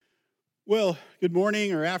Well, good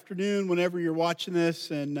morning or afternoon, whenever you're watching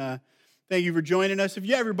this, and thank you for joining us. If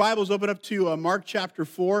you have your Bibles, open up to Mark chapter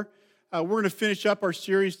 4. We're going to finish up our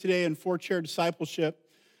series today in four-chair discipleship.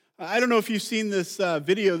 I don't know if you've seen this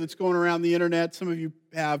video that's going around the internet. Some of you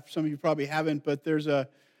have, some of you probably haven't, but there's a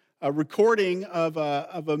recording of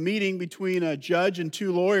a meeting between a judge and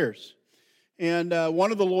two lawyers. And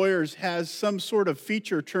one of the lawyers has some sort of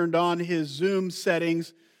feature turned on his Zoom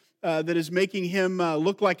settings that is making him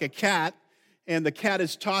look like a cat, and the cat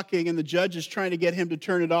is talking, and the judge is trying to get him to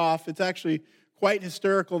turn it off. It's actually quite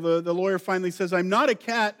hysterical. The lawyer finally says, "I'm not a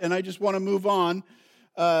cat, and I just want to move on."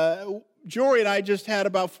 Jory and I just had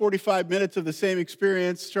about 45 minutes of the same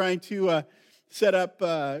experience trying to set up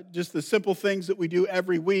just the simple things that we do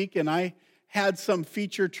every week, and I had some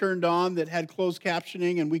feature turned on that had closed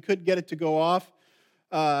captioning, and we couldn't get it to go off.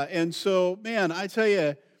 And so, man, I tell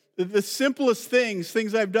you, the simplest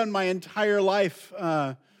things I've done my entire life,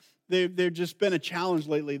 they've just been a challenge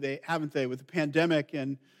lately, haven't they? With the pandemic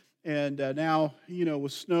and now,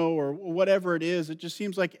 with snow or whatever it is, it just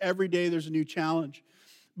seems like every day there's a new challenge.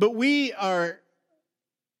 But we are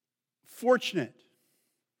fortunate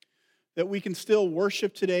that we can still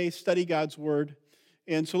worship today, study God's Word.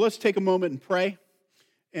 And so let's take a moment and pray,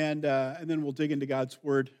 and then we'll dig into God's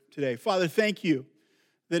Word today. Father, thank you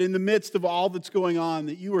that in the midst of all that's going on,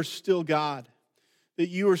 that you are still God, that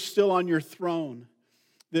you are still on your throne,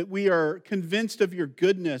 that we are convinced of your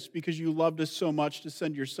goodness because you loved us so much to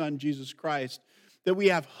send your Son, Jesus Christ, that we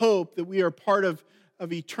have hope, that we are part of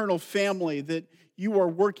eternal family, that you are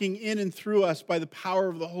working in and through us by the power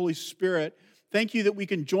of the Holy Spirit. Thank you that we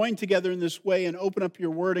can join together in this way and open up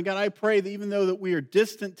your word. And God, I pray that even though that we are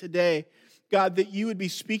distant today, God, that you would be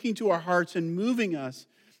speaking to our hearts and moving us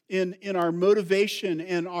in our motivation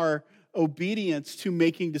and our obedience to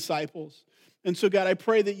making disciples. And so, God, I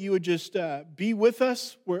pray that you would just be with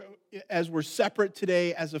us as we're separate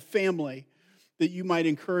today as a family, that you might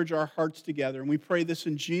encourage our hearts together. And we pray this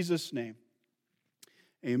in Jesus' name.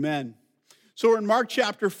 Amen. So we're in Mark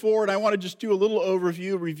chapter 4, and I want to just do a little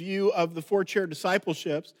review of the four-chair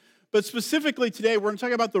discipleships. But specifically today, we're going to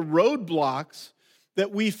talk about the roadblocks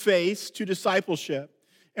that we face to discipleship.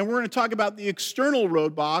 And we're going to talk about the external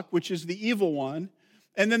roadblock, which is the evil one,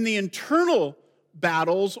 and then the internal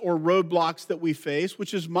battles or roadblocks that we face,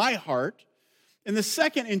 which is my heart. And the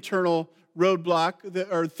second internal roadblock,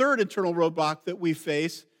 or third internal roadblock that we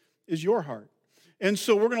face is your heart. And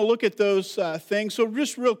so we're going to look at those things. So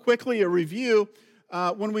just real quickly, a review.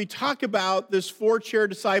 When we talk about this four-chair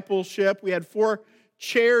discipleship, we had four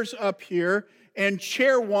chairs up here, and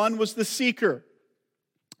chair one was the seeker.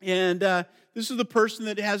 And this is the person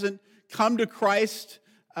that hasn't come to Christ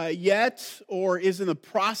yet or is in the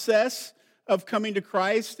process of coming to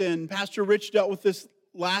Christ. And Pastor Rich dealt with this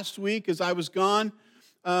last week as I was gone.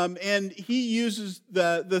 And he uses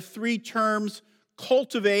the three terms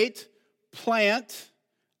cultivate, plant,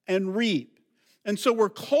 and reap. And so we're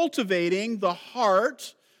cultivating the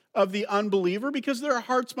heart of the unbeliever because their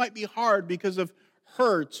hearts might be hard because of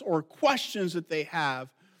hurts or questions that they have,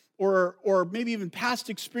 or maybe even past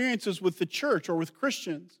experiences with the church or with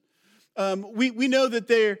Christians. We know that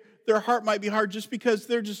their heart might be hard just because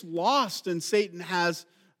they're just lost and Satan has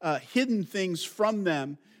hidden things from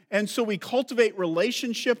them. And so we cultivate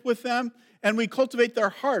relationship with them, and we cultivate their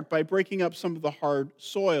heart by breaking up some of the hard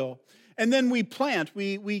soil. And then we plant,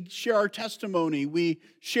 we share our testimony, we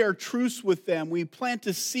share truths with them, we plant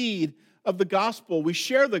a seed of the gospel, we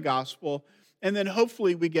share the gospel, and then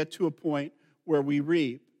hopefully we get to a point where we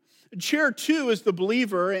reap. Chair two is the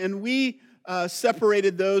believer, and we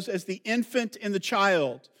separated those as the infant and the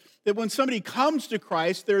child. That when somebody comes to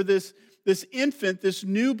Christ, they're this infant, this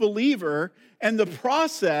new believer, and the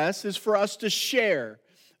process is for us to share.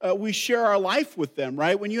 We share our life with them,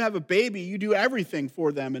 right? When you have a baby, you do everything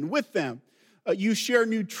for them and with them. You share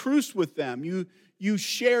new truths with them. You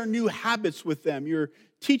share new habits with them. You're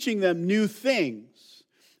teaching them new things.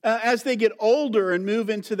 As they get older and move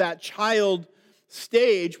into that child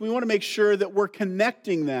stage, we want to make sure that we're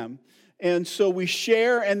connecting them. And so we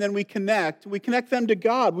share and then we connect. We connect them to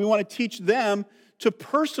God. We want to teach them to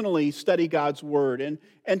personally study God's word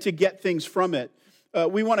and to get things from it.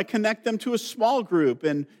 We want to connect them to a small group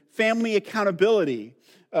and family accountability.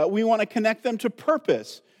 We want to connect them to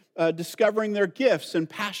purpose, discovering their gifts and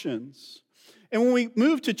passions. And when we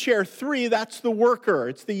move to chair three, that's the worker.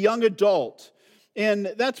 It's the young adult.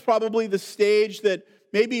 And that's probably the stage that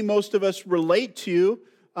maybe most of us relate to.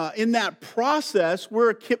 In that process,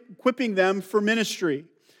 we're equipping them for ministry.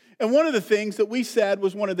 And one of the things that we said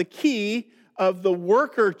was one of the key of the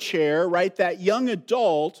worker chair, right, that young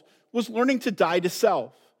adult, was learning to die to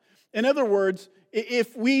self. In other words,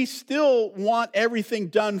 if we still want everything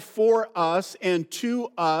done for us and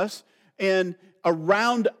to us and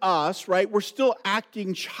around us, right, we're still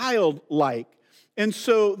acting childlike. And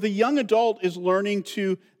so the young adult is learning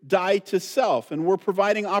to die to self, and we're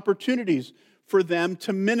providing opportunities for them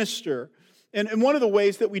to minister. And one of the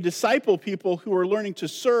ways that we disciple people who are learning to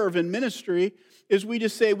serve in ministry is we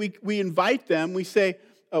just say, we invite them, we say,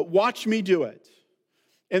 watch me do it.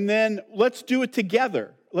 And then let's do it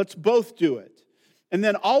together. Let's both do it. And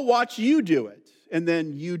then I'll watch you do it, and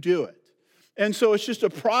then you do it. And so it's just a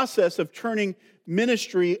process of turning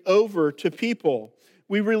ministry over to people.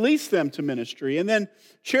 We release them to ministry. And then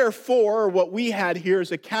chair 4, or what we had here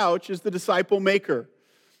as a couch, is the disciple maker.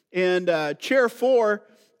 And chair 4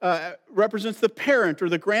 represents the parent or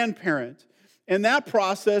the grandparent. And that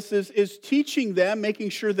process is teaching them,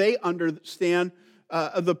 making sure they understand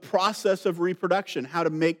the process of reproduction, how to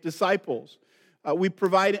make disciples. We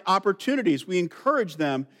provide opportunities. We encourage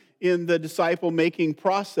them in the disciple-making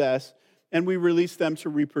process, and we release them to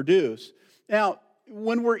reproduce. Now,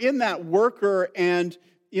 when we're in that worker and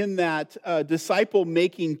in that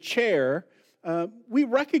disciple-making chair, we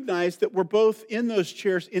recognize that we're both in those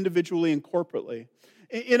chairs individually and corporately.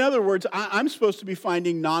 In other words, I'm supposed to be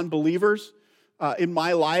finding non-believers in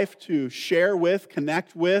my life to share with,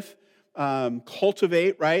 connect with,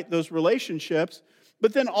 cultivate, right, those relationships.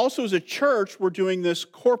 But then also as a church, we're doing this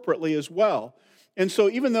corporately as well. And so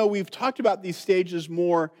even though we've talked about these stages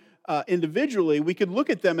more individually, we could look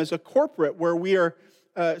at them as a corporate where we are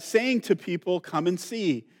saying to people, come and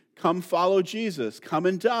see, come follow Jesus, come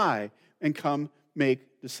and die, and come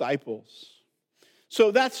make disciples. So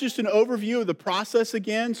that's just an overview of the process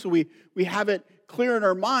again, so we have it clear in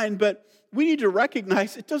our mind, but we need to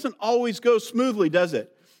recognize it doesn't always go smoothly, does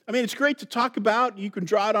it? I mean, it's great to talk about. You can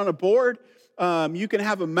draw it on a board. You can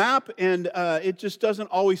have a map, and it just doesn't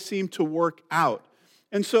always seem to work out.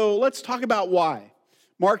 And so let's talk about why.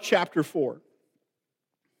 Mark chapter 4.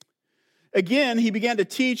 Again, he began to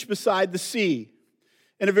teach beside the sea,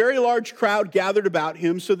 and a very large crowd gathered about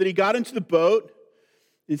him, so that he got into the boat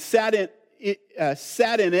and sat in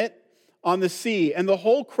it on the sea. And the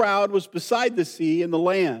whole crowd was beside the sea and the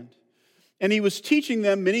land. And he was teaching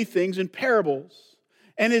them many things in parables.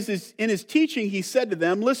 And in his teaching, he said to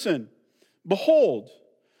them, listen, behold,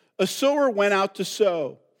 a sower went out to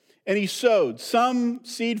sow, and he sowed. Some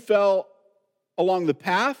seed fell along the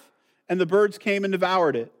path, and the birds came and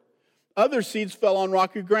devoured it. Other seeds fell on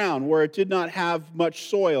rocky ground, where it did not have much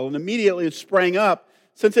soil, and immediately it sprang up,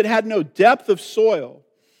 since it had no depth of soil.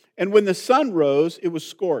 And when the sun rose, it was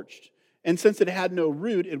scorched, and since it had no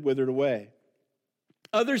root, it withered away.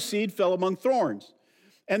 Other seed fell among thorns,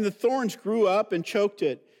 and the thorns grew up and choked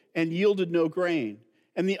it, and yielded no grain.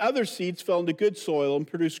 And the other seeds fell into good soil and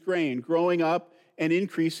produced grain, growing up and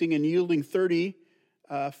increasing and yielding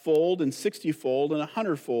 30-fold and 60-fold and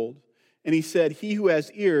 100-fold. And he said, he who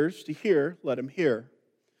has ears to hear, let him hear.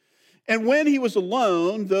 And when he was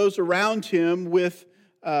alone, those around him with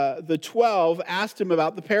the 12 asked him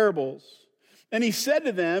about the parables. And he said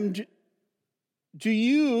to them, to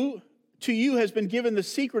you has been given the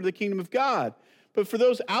secret of the kingdom of God. But for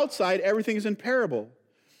those outside, everything is in parable.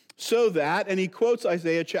 So that, and he quotes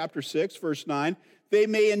Isaiah chapter 6, verse 9, they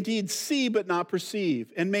may indeed see but not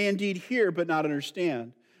perceive, and may indeed hear but not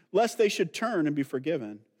understand, lest they should turn and be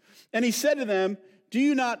forgiven. And he said to them, do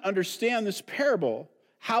you not understand this parable?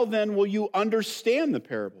 How then will you understand the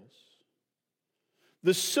parables?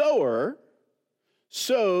 The sower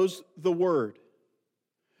sows the word.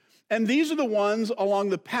 And these are the ones along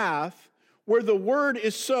the path where the word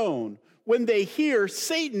is sown. When they hear,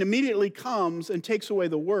 Satan immediately comes and takes away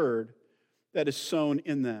the word that is sown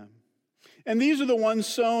in them. And these are the ones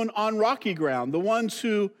sown on rocky ground, the ones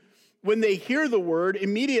who, when they hear the word,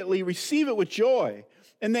 immediately receive it with joy.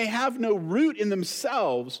 And they have no root in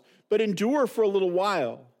themselves, but endure for a little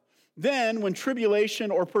while. Then, when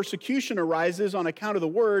tribulation or persecution arises on account of the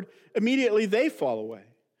word, immediately they fall away.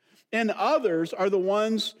 And others are the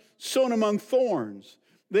ones sown among thorns.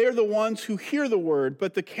 They are the ones who hear the word,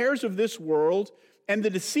 but the cares of this world and the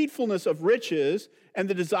deceitfulness of riches and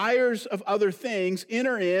the desires of other things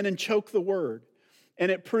enter in and choke the word, and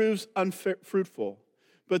it proves unfruitful.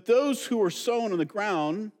 But those who are sown on the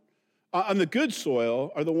ground, on the good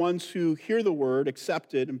soil, are the ones who hear the word,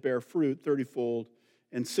 accept it, and bear fruit 30-fold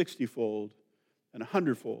and 60-fold and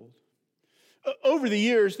 100-fold. Over the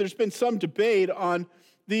years, there's been some debate on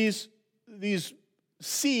these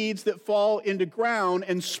seeds that fall into ground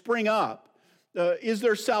and spring up. Is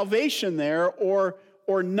there salvation there or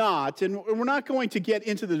not? And we're not going to get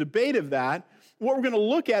into the debate of that. What we're going to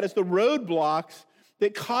look at is the roadblocks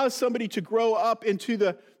that cause somebody to grow up into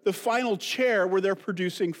the the final chair where they're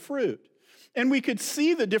producing fruit. And we could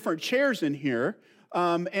see the different chairs in here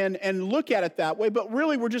and look at it that way, but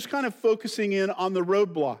really we're just kind of focusing in on the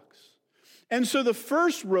roadblocks. And so the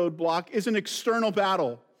first roadblock is an external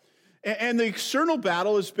battle. And the external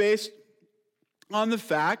battle is based on the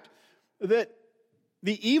fact that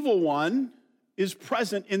the evil one is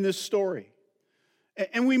present in this story.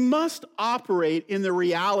 And we must operate in the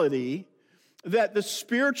reality that the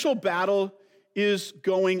spiritual battle is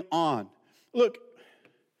going on. Look,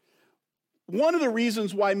 one of the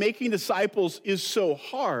reasons why making disciples is so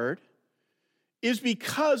hard is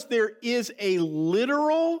because there is a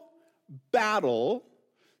literal battle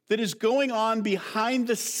that is going on behind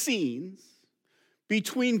the scenes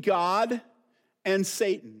between God and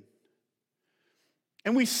Satan.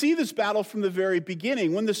 And we see this battle from the very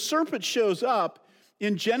beginning. When the serpent shows up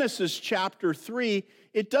in Genesis chapter 3,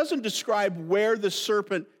 it doesn't describe where the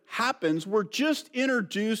serpent happens. We're just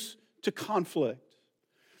introduced to conflict.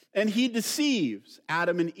 And he deceives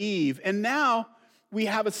Adam and Eve. And now we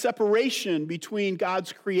have a separation between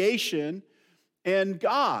God's creation and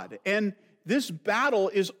God. And this battle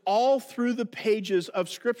is all through the pages of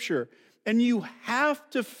Scripture. And you have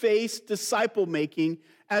to face disciple making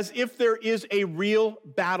as if there is a real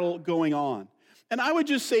battle going on. And I would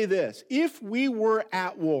just say this: if we were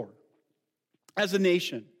at war as a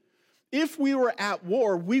nation, if we were at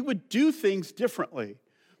war, we would do things differently.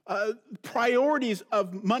 Priorities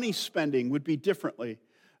of money spending would be differently.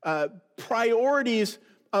 Priorities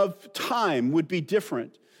of time would be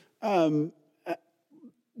different.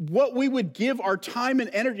 What we would give our time and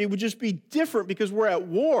energy would just be different because we're at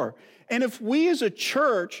war. And if we as a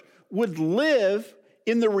church would live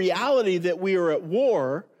in the reality that we are at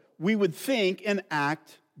war, we would think and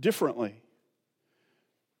act differently.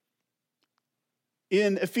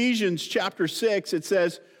 In Ephesians chapter 6, it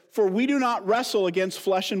says, "For we do not wrestle against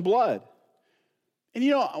flesh and blood." And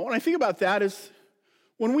when I think about that is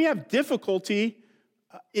when we have difficulty,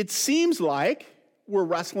 it seems like we're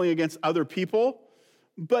wrestling against other people.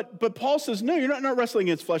 But Paul says, no, you're not wrestling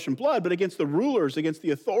against flesh and blood, but against the rulers, against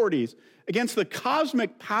the authorities, against the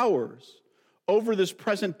cosmic powers over this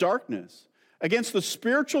present darkness, against the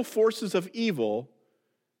spiritual forces of evil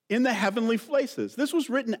in the heavenly places. This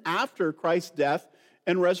was written after Christ's death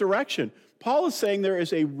and resurrection. Paul is saying there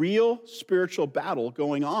is a real spiritual battle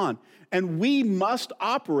going on, and we must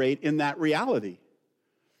operate in that reality.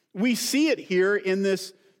 We see it here in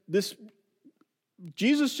this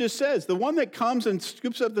Jesus just says, the one that comes and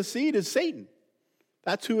scoops up the seed is Satan.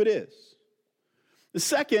 That's who it is. The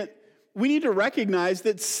second, we need to recognize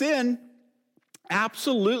that sin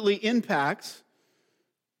absolutely impacts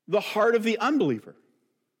the heart of the unbeliever.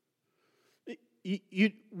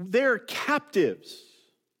 They're captives.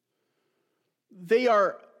 They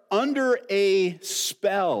are under a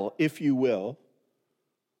spell, if you will,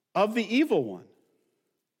 of the evil one.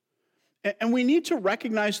 And we need to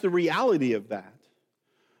recognize the reality of that.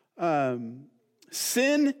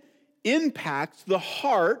 Sin impacts the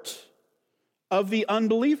heart of the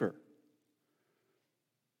unbeliever.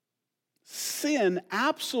 Sin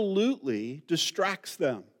absolutely distracts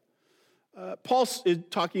them. Paul,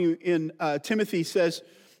 talking in Timothy, says,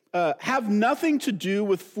 have nothing to do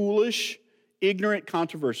with foolish, ignorant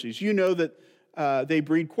controversies. You know that they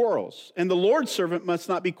breed quarrels. And the Lord's servant must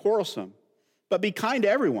not be quarrelsome, but be kind to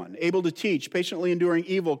everyone, able to teach, patiently enduring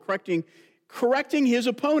evil, correcting his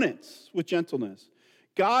opponents with gentleness.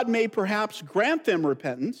 God may perhaps grant them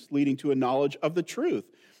repentance, leading to a knowledge of the truth.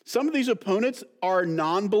 Some of these opponents are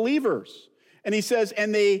non-believers. And he says,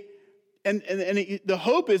 the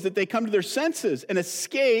hope is that they come to their senses and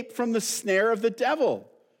escape from the snare of the devil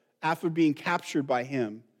after being captured by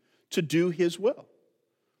him to do his will.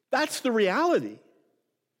 That's the reality.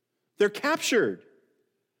 They're captured.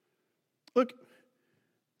 Look,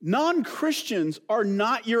 non-Christians are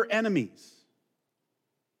not your enemies.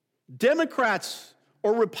 Democrats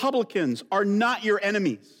or Republicans are not your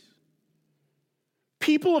enemies.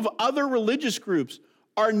 People of other religious groups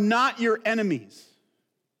are not your enemies.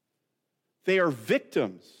 They are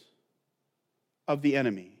victims of the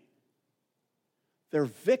enemy. They're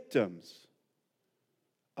victims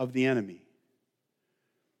of the enemy.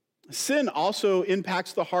 Sin also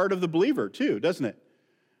impacts the heart of the believer too, doesn't it?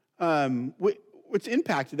 What's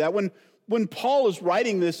impacted that? When Paul is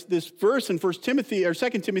writing this verse in 1 Timothy or 2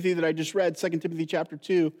 Timothy that I just read, 2 Timothy chapter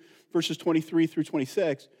 2, verses 23 through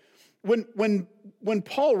 26, when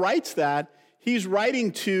Paul writes that, he's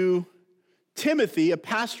writing to Timothy, a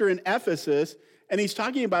pastor in Ephesus, and he's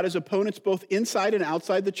talking about his opponents both inside and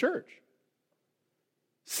outside the church.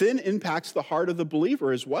 Sin impacts the heart of the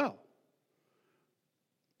believer as well.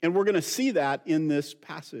 And we're going to see that in this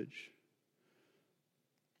passage.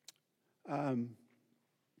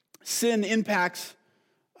 Sin impacts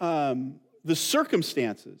the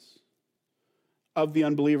circumstances of the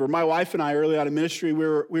unbeliever. My wife and I, early on in ministry,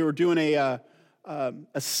 we were doing a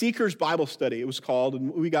Seeker's Bible Study, it was called,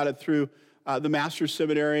 and we got it through the Master's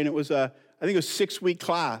Seminary, and it was I think it was a 6-week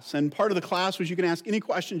class, and part of the class was you can ask any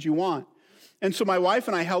questions you want. And so my wife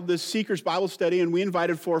and I held this Seeker's Bible Study, and we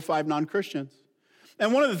invited 4 or 5 non-Christians.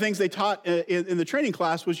 And one of the things they taught in the training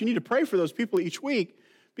class was you need to pray for those people each week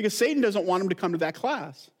because Satan doesn't want them to come to that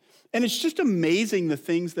class. And it's just amazing the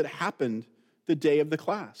things that happened the day of the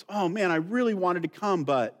class. Oh man, I really wanted to come,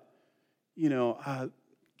 but,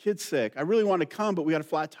 kid's sick. I really wanted to come, but we got a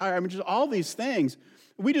flat tire. I mean, just all these things.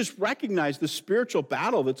 We just recognize the spiritual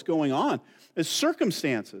battle that's going on as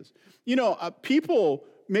circumstances. People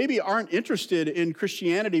maybe aren't interested in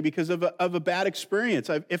Christianity because of a bad experience.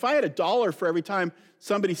 If I had $1 for every time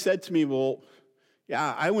somebody said to me, well,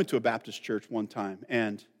 yeah, I went to a Baptist church one time,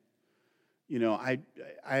 and,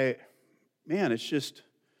 it's just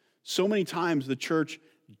so many times the church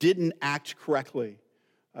didn't act correctly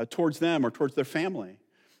towards them or towards their family.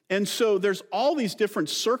 And so there's all these different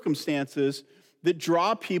circumstances that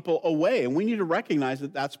draw people away, and we need to recognize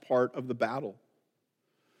that that's part of the battle.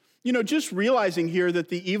 Just realizing here that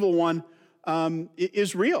the evil one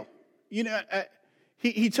is real.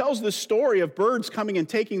 He tells this story of birds coming and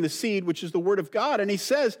taking the seed, which is the word of God, and he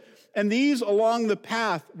says, and these along the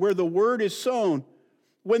path where the word is sown,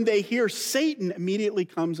 when they hear, Satan immediately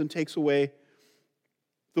comes and takes away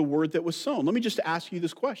the word that was sown. Let me just ask you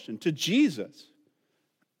this question. To Jesus,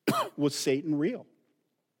 was Satan real?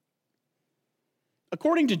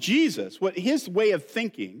 According to Jesus, what his way of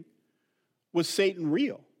thinking, was Satan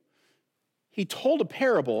real? He told a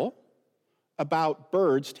parable about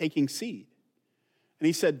birds taking seed. And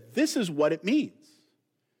he said, this is what it means.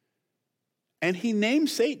 And he named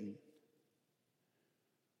Satan.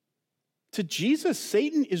 To Jesus,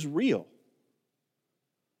 Satan is real.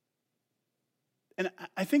 And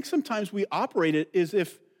I think sometimes we operate it as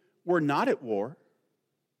if we're not at war.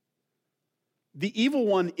 The evil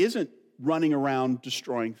one isn't running around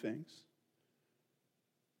destroying things.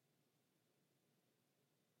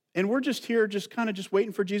 And we're just here, just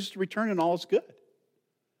waiting for Jesus to return, and all is good.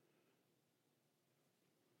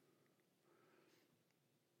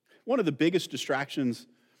 One of the biggest distractions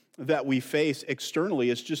that we face externally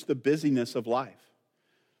is just the busyness of life.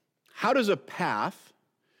 How does a path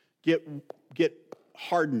get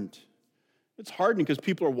hardened? It's hardened because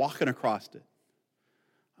people are walking across it.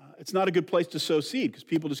 It's not a good place to sow seed because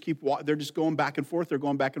people just they're just going back and forth. They're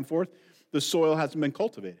going back and forth. The soil hasn't been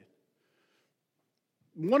cultivated.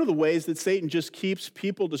 One of the ways that Satan just keeps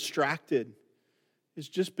people distracted is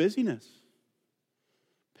just busyness.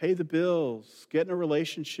 Pay the bills, get in a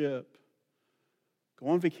relationship, go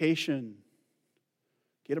on vacation,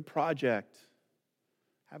 get a project,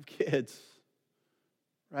 have kids,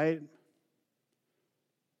 right?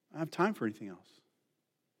 I don't have time for anything else.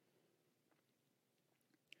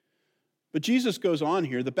 But Jesus goes on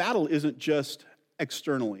here. The battle isn't just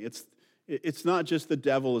externally. It's not just the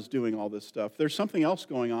devil is doing all this stuff. There's something else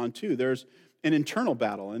going on too. There's an internal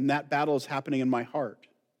battle, and that battle is happening in my heart.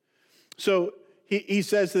 So he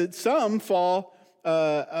says that some fall,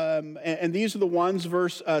 and these are the ones,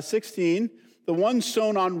 verse 16, the ones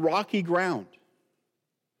sown on rocky ground.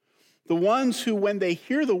 The ones who, when they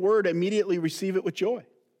hear the word, immediately receive it with joy.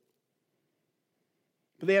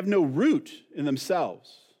 But they have no root in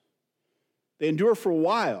themselves. They endure for a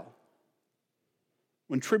while.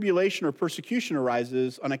 When tribulation or persecution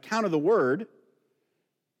arises on account of the word,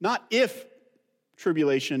 not if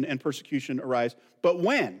tribulation and persecution arise, but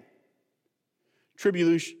when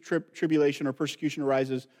tribulation or persecution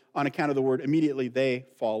arises on account of the word, immediately they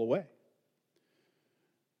fall away.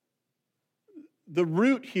 The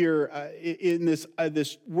root here in this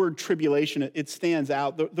word tribulation, it stands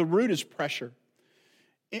out. The root is pressure.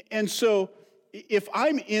 And so if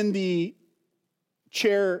I'm in the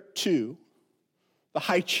chair 2, the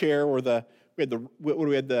high chair, or the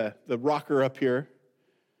rocker up here.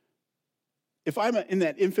 If I'm in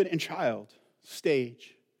that infant and child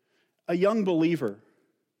stage, a young believer,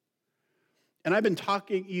 and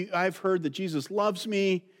I've heard that Jesus loves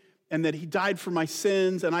me and that he died for my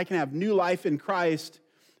sins and I can have new life in Christ,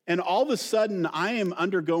 and all of a sudden I am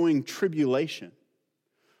undergoing tribulation,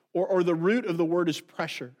 or the root of the word is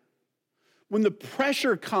pressure. When the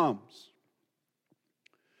pressure comes,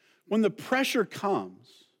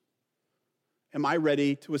 am I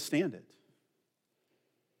ready to withstand it?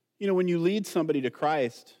 When you lead somebody to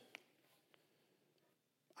Christ,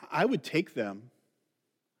 I would take them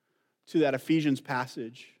to that Ephesians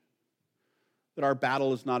passage, that our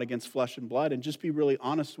battle is not against flesh and blood, and just be really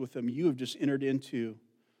honest with them. You have just entered into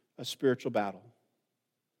a spiritual battle.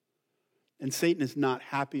 And Satan is not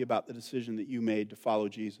happy about the decision that you made to follow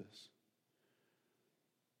Jesus.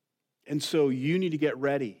 And so you need to get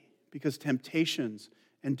ready, because temptations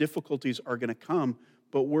and difficulties are going to come,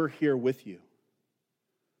 but we're here with you.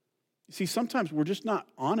 You see, sometimes we're just not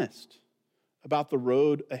honest about the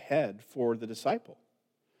road ahead for the disciple.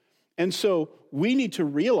 And so we need to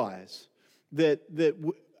realize that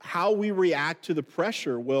how we react to the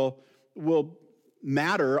pressure will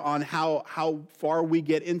matter on how far we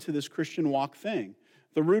get into this Christian walk thing.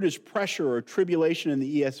 The root is pressure or tribulation in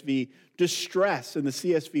the ESV, distress in the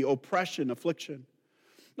CSV, oppression, affliction.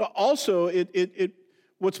 Also,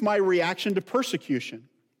 what's my reaction to persecution?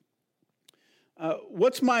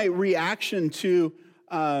 What's my reaction to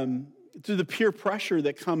the peer pressure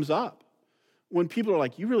that comes up? When people are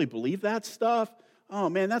like, you really believe that stuff? Oh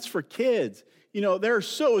man, that's for kids. They're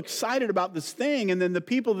so excited about this thing, and then the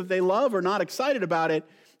people that they love are not excited about it,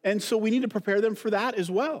 and so we need to prepare them for that as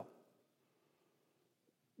well.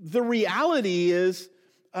 The reality is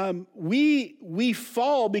we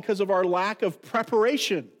fall because of our lack of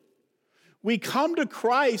preparation. We come to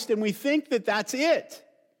Christ and we think that that's it.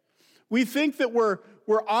 We think that we're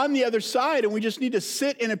on the other side and we just need to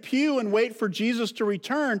sit in a pew and wait for Jesus to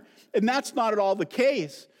return, and that's not at all the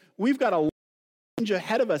case. We've got a change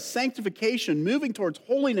ahead of us, sanctification, moving towards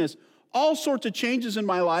holiness, all sorts of changes in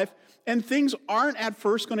my life, and things aren't at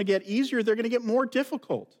first going to get easier. They're going to get more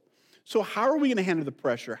difficult. So how are we going to handle the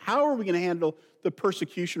pressure? How are we going to handle the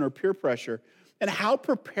persecution or peer pressure? And how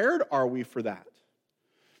prepared are we for that?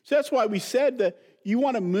 So that's why we said that you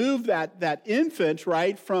want to move that infant,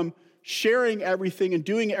 right, from sharing everything and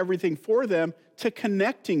doing everything for them to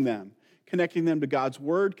connecting them to God's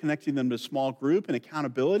word, connecting them to a small group and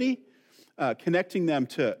accountability, connecting them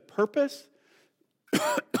to purpose,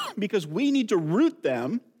 because we need to root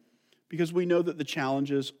them because we know that the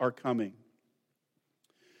challenges are coming.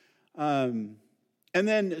 And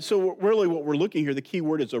then, so really what we're looking here, the key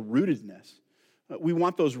word is a rootedness. We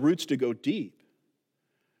want those roots to go deep.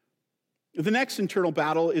 The next internal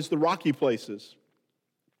battle is the rocky places.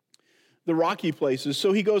 The rocky places.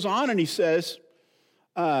 So he goes on and he says,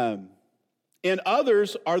 and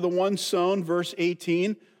others are the ones sown, verse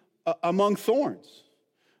 18, among thorns.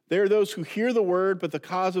 They are those who hear the word, but the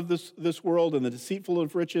cause of this world and the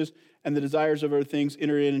deceitfulness of riches and the desires of other things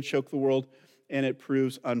enter in and choke the world, and it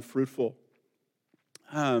proves unfruitful.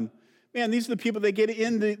 These are the people that get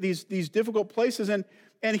in these difficult places,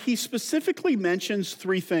 and he specifically mentions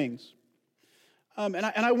three things. And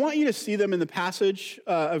I want you to see them in the passage,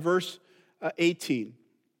 verse 18.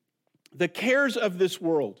 The cares of this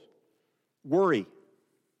world, worry.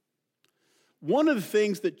 One of the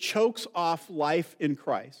things that chokes off life in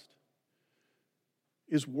Christ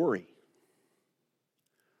is worry.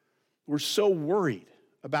 We're so worried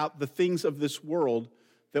about the things of this world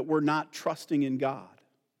that we're not trusting in God.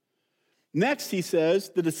 Next, he says,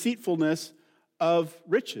 the deceitfulness of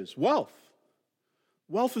riches, wealth.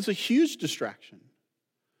 Wealth is a huge distraction.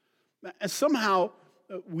 And somehow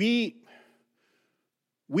we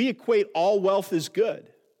equate all wealth as good.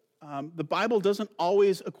 The Bible doesn't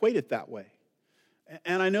always equate it that way.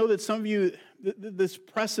 And I know that some of you, this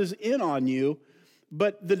presses in on you,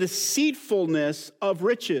 but the deceitfulness of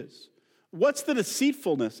riches. What's the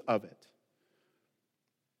deceitfulness of it?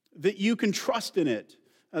 That you can trust in it,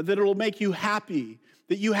 that it'll make you happy,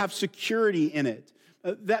 that you have security in it,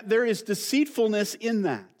 that there is deceitfulness in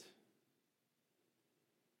that.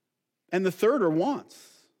 And the third are wants,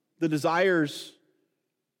 the desires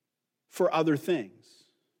for other things.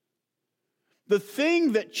 The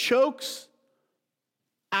thing that chokes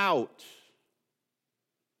out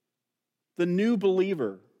the new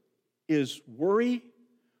believer is worry,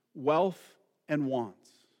 wealth, and wants.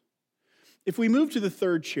 If we move to the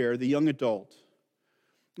third chair, the young adult,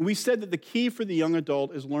 we said that the key for the young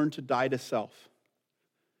adult is learn to die to self.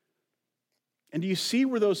 And do you see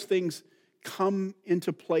where those things come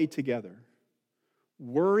into play together?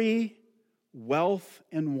 Worry, wealth,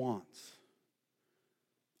 and wants.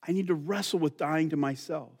 I need to wrestle with dying to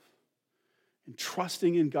myself and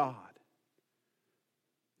trusting in God.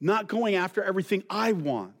 Not going after everything I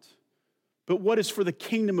want, but what is for the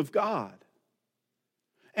kingdom of God.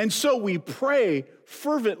 And so we pray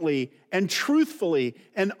fervently and truthfully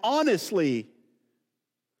and honestly,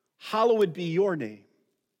 hallowed be your name.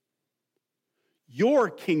 Your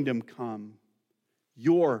kingdom come,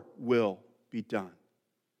 your will be done.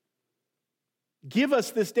 Give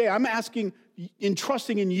us this day. I'm asking,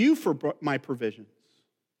 trusting in you for my provisions.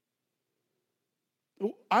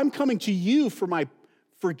 I'm coming to you for my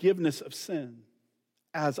forgiveness of sin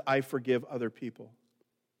as I forgive other people.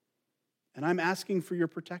 And I'm asking for your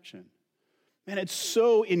protection. Man, it's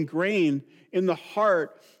so ingrained in the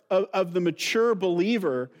heart of the mature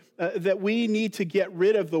believer that we need to get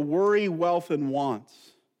rid of the worry, wealth, and wants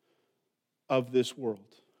of this world.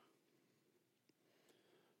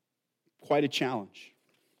 Quite a challenge.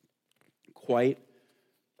 Quite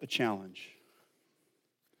a challenge.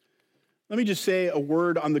 Let me just say a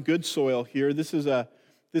word on the good soil here. This is a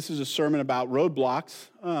sermon about roadblocks,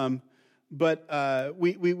 but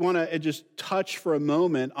we want to just touch for a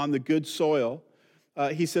moment on the good soil.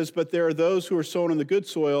 He says, but there are those who are sown on the good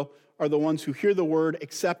soil are the ones who hear the word,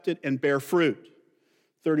 accept it, and bear fruit,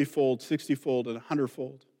 30-fold, 60-fold, and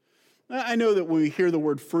 100-fold. I know that when we hear the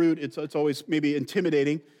word fruit, it's always maybe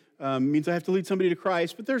intimidating. Means I have to lead somebody to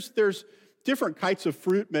Christ, but there's different kinds of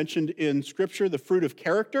fruit mentioned in Scripture. The fruit of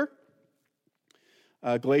character.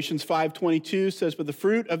 Galatians 5:22 says, but the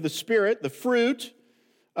fruit of the Spirit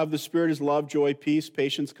is love, joy, peace,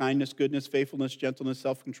 patience, kindness, goodness, faithfulness, gentleness,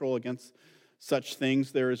 self-control. Against such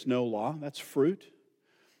things there is no law. That's fruit.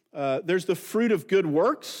 There's the fruit of good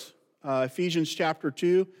works. Ephesians chapter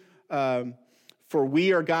 2, for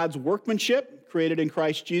we are God's workmanship, created in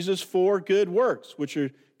Christ Jesus for good works, which are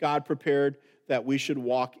God prepared that we should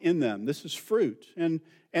walk in them. This is fruit.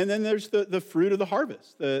 And then there's the fruit of the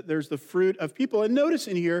harvest. There's the fruit of people. And notice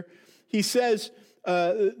in here, he says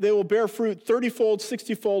they will bear fruit 30-fold,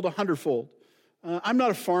 60-fold, 100-fold. I'm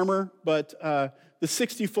not a farmer, but the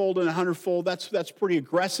 60-fold and 100-fold, that's pretty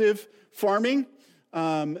aggressive farming.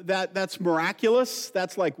 That's miraculous.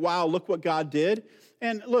 That's like, wow, look what God did.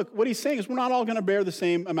 And look, what he's saying is we're not all going to bear the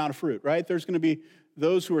same amount of fruit, right? There's going to be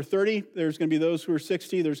those who are 30. There's going to be those who are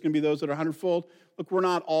 60. There's going to be those that are 100-fold. Look, we're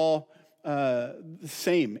not all the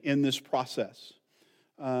same in this process.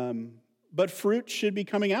 But fruit should be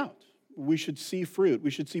coming out. We should see fruit. We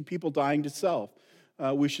should see people dying to self.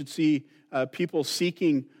 We should see people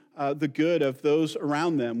seeking the good of those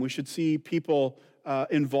around them. We should see people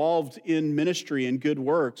involved in ministry and good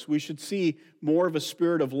works. We should see more of a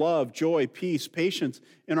spirit of love, joy, peace, patience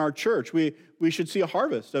in our church. We should see a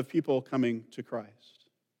harvest of people coming to Christ.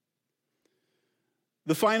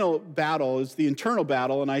 The final battle is the internal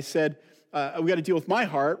battle, and I said we got to deal with my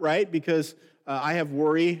heart, right? Because I have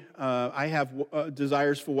worry, I have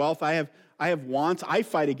desires for wealth, I have wants. I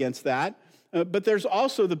fight against that. But there's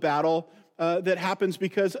also the battle that happens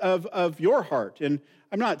because of your heart. And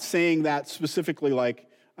I'm not saying that specifically like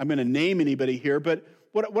I'm going to name anybody here, but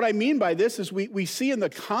what I mean by this is we see in the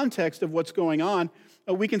context of what's going on,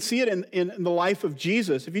 we can see it in the life of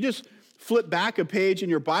Jesus. If you just flip back a page in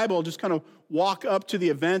your Bible, just kind of walk up to the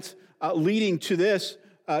events leading to this,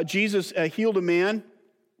 Jesus healed a man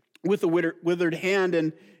with a withered hand,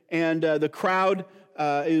 and the crowd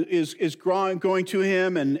is going to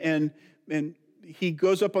him, and he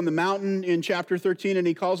goes up on the mountain in chapter 13, and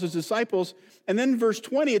he calls his disciples. And then in verse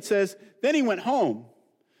 20, it says, then he went home,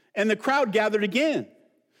 and the crowd gathered again,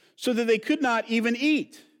 so that they could not even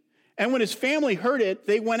eat. And when his family heard it,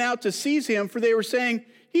 they went out to seize him, for they were saying,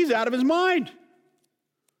 he's out of his mind.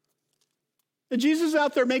 And Jesus is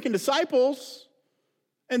out there making disciples,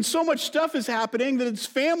 and so much stuff is happening that his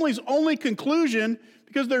family's only conclusion,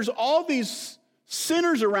 because there's all these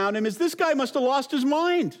sinners around him, is this guy must have lost his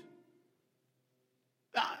mind.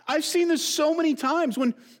 I've seen this so many times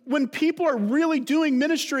when people are really doing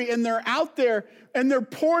ministry and they're out there and they're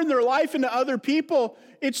pouring their life into other people.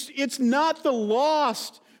 It's not the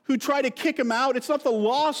lost who try to kick them out. It's not the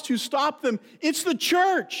lost who stop them. It's the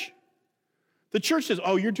church. The church says,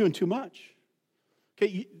 oh, you're doing too much.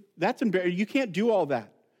 Okay, that's embarrassing. You can't do all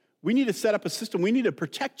that. We need to set up a system. We need to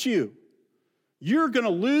protect you. You're going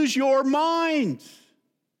to lose your mind.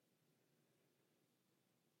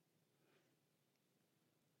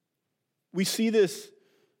 We see this,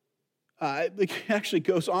 it actually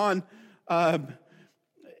goes on, and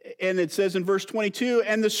it says in verse 22,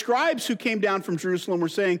 and the scribes who came down from Jerusalem were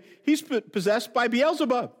saying, he's possessed by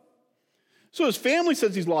Beelzebub. So his family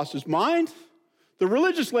says he's lost his mind. The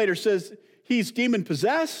religious leader says he's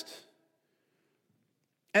demon-possessed.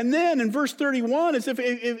 And then in verse 31, as if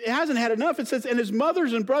it hasn't had enough, it says, and his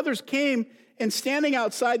mothers and brothers came, and standing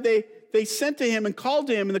outside, they sent to him and called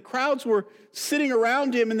to him, and the crowds were sitting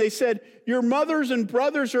around him, and they said, your mothers and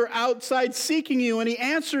brothers are outside seeking you. And he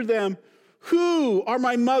answered them, who are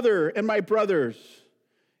my mother and my brothers?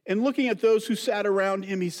 And looking at those who sat around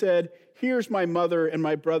him, he said, here's my mother and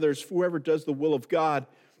my brothers. Whoever does the will of God,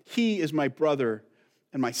 he is my brother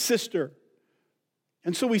and my sister.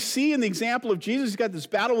 And so we see in the example of Jesus, he's got this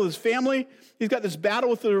battle with his family. He's got this battle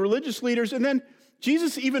with the religious leaders. And then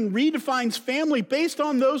Jesus even redefines family based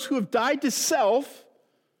on those who have died to self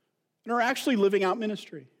and are actually living out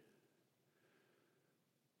ministry.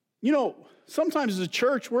 You know, sometimes as a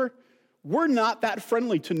church, we're not that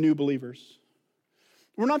friendly to new believers.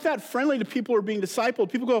 We're not that friendly to people who are being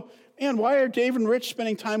discipled. People go, man, why are Dave and Rich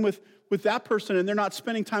spending time with that person and they're not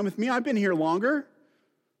spending time with me? I've been here longer.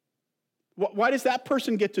 Why does that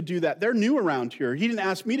person get to do that? They're new around here. He didn't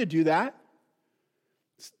ask me to do that.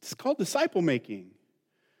 It's called disciple making.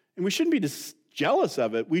 And we shouldn't be just jealous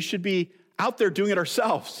of it. We should be out there doing it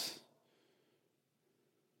ourselves.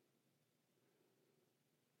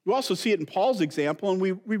 You also see it in Paul's example, and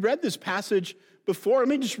we read this passage before. Let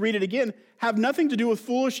me just read it again. Have nothing to do with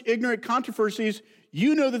foolish, ignorant controversies.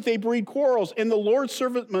 You know that they breed quarrels, and the Lord's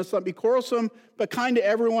servant must not be quarrelsome, but kind to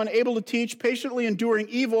everyone, able to teach, patiently enduring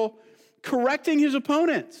evil, correcting his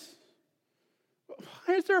opponents.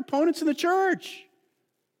 Why is there opponents in the church?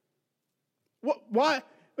 Why?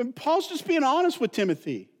 And Paul's just being honest with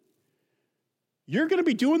Timothy. You're going to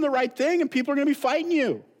be doing the right thing, and people are going to be fighting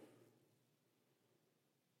you.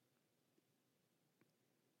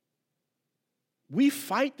 We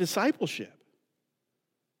fight discipleship.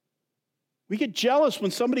 We get jealous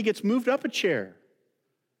when somebody gets moved up a chair.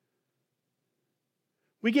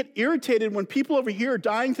 We get irritated when people over here are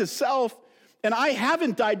dying to self, and I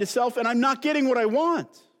haven't died to self, and I'm not getting what I want.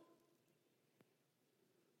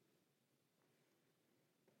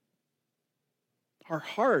 Our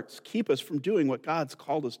hearts keep us from doing what God's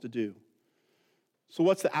called us to do. So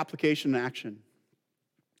what's the application and action?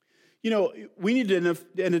 You know, we need to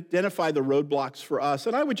identify the roadblocks for us.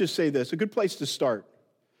 And I would just say this, a good place to start.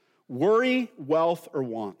 Worry, wealth, or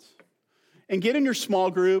wants. And get in your small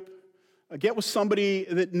group, get with somebody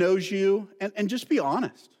that knows you, and just be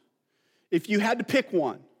honest. If you had to pick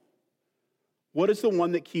one, what is the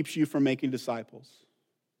one that keeps you from making disciples?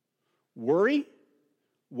 Worry,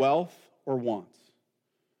 wealth, or wants?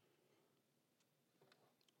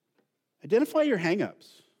 Identify your hangups.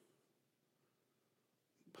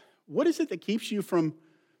 What is it that keeps you from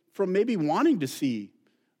maybe wanting to see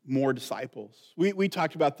more disciples? We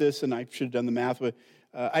talked about this, and I should have done the math, but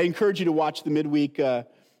I encourage you to watch the midweek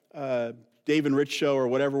Dave and Rich show, or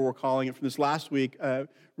whatever we're calling it, from this last week.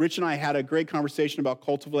 Rich and I had a great conversation about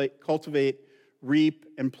cultivate, reap,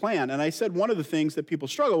 and plant. And I said one of the things that people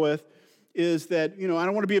struggle with is that, you know, I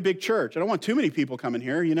don't want to be a big church. I don't want too many people coming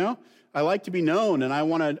here, you know. I like to be known, and I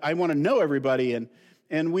want to know everybody.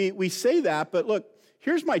 And we say that, but look,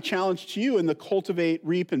 here's my challenge to you in the cultivate,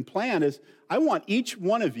 reap, and plant is I want each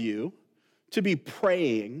one of you to be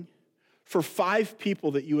praying for 5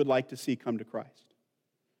 people that you would like to see come to Christ.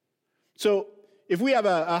 So if we have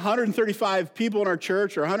 135 people in our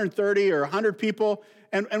church, or 130 or 100 people,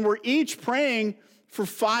 and we're each praying for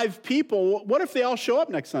 5 people, what if they all show up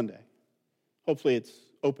next Sunday? Hopefully it's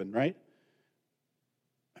open, right?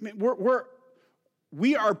 I mean,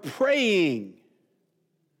 we are praying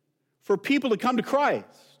for people to come to Christ.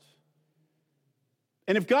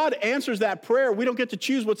 And if God answers that prayer, we don't get to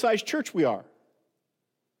choose what size church we are.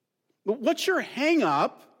 But what's your hang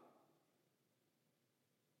up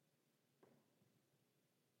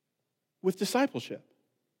with discipleship?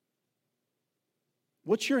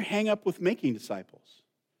 What's your hang up with making disciples?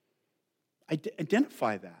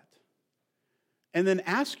 Identify that. And then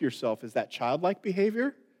ask yourself, is that childlike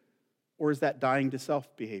behavior, or is that dying to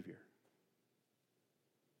self behavior?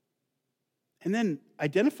 And then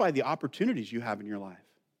identify the opportunities you have in your life.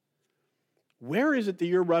 Where is it that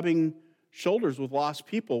you're rubbing shoulders with lost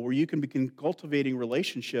people, where you can begin cultivating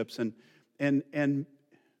relationships and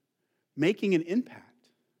making an impact?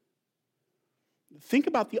 Think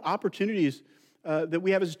about the opportunities that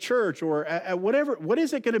we have as a church, or at whatever. What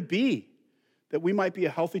is it going to be that we might be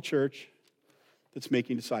a healthy church that's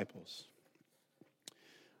making disciples?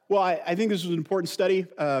 Well, I think this was an important study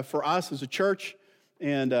for us as a church,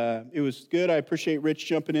 and it was good. I appreciate Rich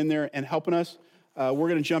jumping in there and helping us. We're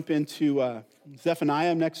going to jump into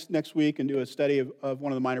Zephaniah next week and do a study of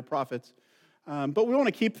one of the minor prophets. But we want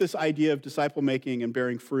to keep this idea of disciple making and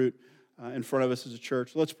bearing fruit in front of us as a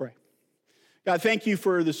church. Let's pray. God, thank you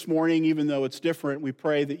for this morning, even though it's different. We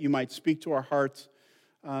pray that you might speak to our hearts.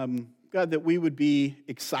 God, that we would be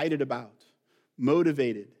excited about,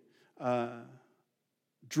 motivated,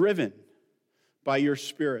 driven by your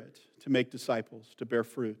Spirit to make disciples, to bear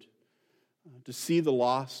fruit, to see the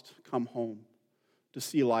lost come home, to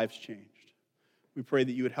see lives changed. We pray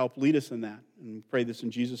that you would help lead us in that, and we pray this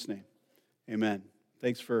in Jesus' name. Amen.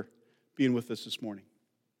 Thanks for being with us this morning.